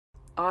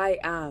I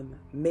am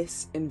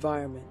Miss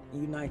Environment,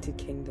 United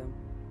Kingdom.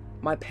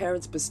 My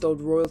parents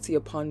bestowed royalty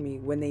upon me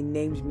when they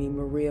named me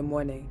Maria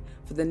Mwene,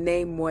 for the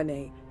name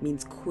Mwene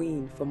means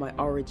queen for my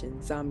origin,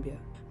 Zambia.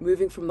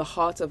 Moving from the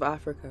heart of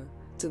Africa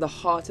to the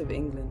heart of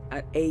England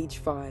at age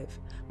 5,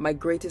 my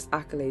greatest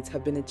accolades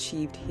have been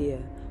achieved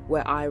here,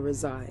 where I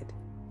reside,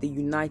 the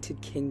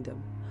United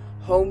Kingdom.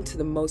 Home to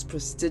the most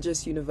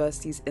prestigious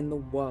universities in the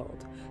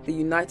world, the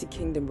United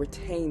Kingdom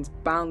retains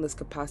boundless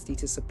capacity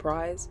to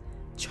surprise,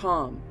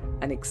 charm,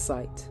 and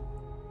excite.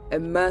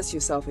 Immerse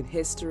yourself in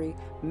history,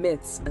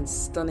 myths, and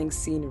stunning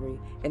scenery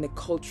in a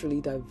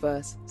culturally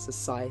diverse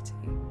society.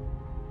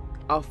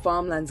 Our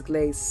farmlands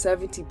glaze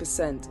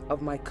 70%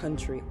 of my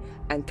country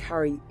and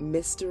carry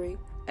mystery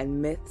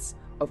and myths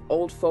of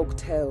old folk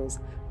tales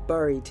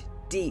buried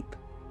deep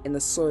in the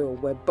soil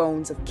where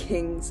bones of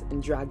kings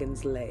and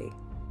dragons lay.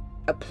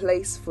 A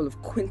place full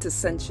of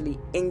quintessentially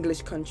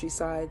English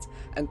countrysides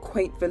and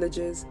quaint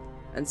villages,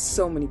 and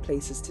so many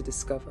places to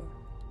discover.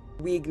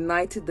 We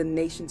ignited the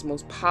nation's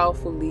most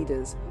powerful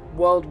leaders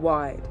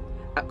worldwide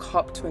at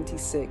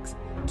COP26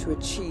 to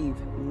achieve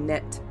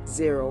net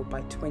zero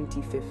by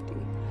 2050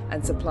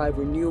 and supply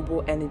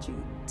renewable energy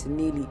to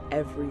nearly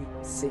every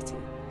city.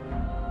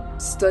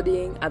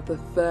 Studying at the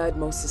third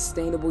most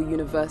sustainable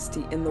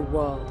university in the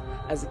world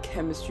as a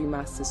chemistry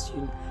master's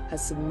student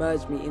has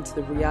submerged me into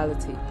the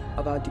reality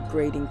of our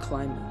degrading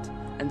climate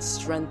and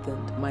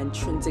strengthened my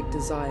intrinsic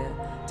desire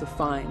to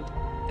find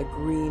a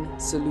green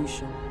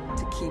solution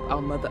to keep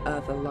our Mother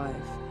Earth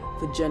alive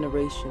for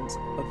generations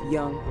of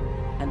young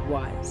and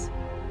wise.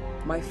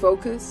 My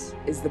focus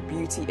is the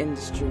beauty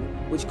industry,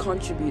 which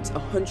contributes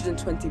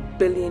 120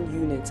 billion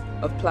units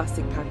of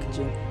plastic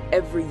packaging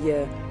every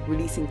year,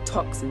 releasing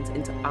toxins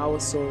into our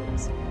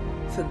soils.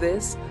 For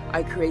this,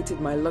 I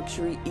created my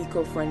luxury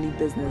eco-friendly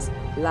business,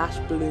 Lash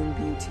Bloom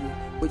Beauty,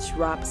 which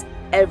wraps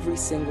every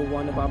single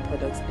one of our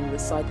products in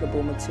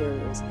recyclable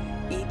materials.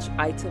 Each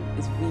item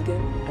is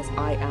vegan, as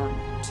I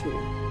am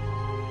too.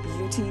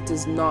 Beauty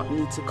does not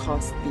need to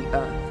cost the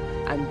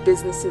earth, and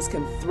businesses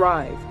can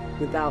thrive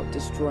without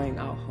destroying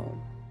our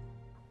home.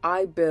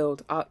 I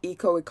build our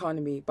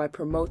eco-economy by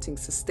promoting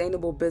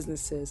sustainable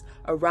businesses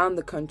around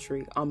the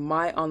country on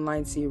my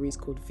online series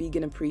called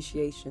Vegan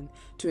Appreciation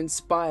to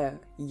inspire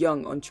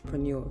young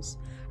entrepreneurs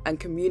and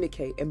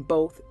communicate in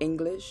both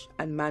English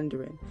and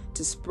Mandarin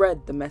to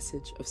spread the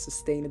message of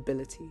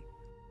sustainability.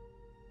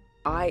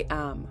 I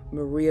am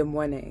Maria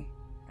Mwene,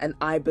 and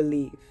I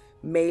believe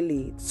美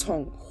丽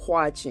从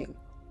环境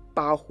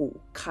保护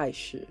开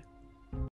始。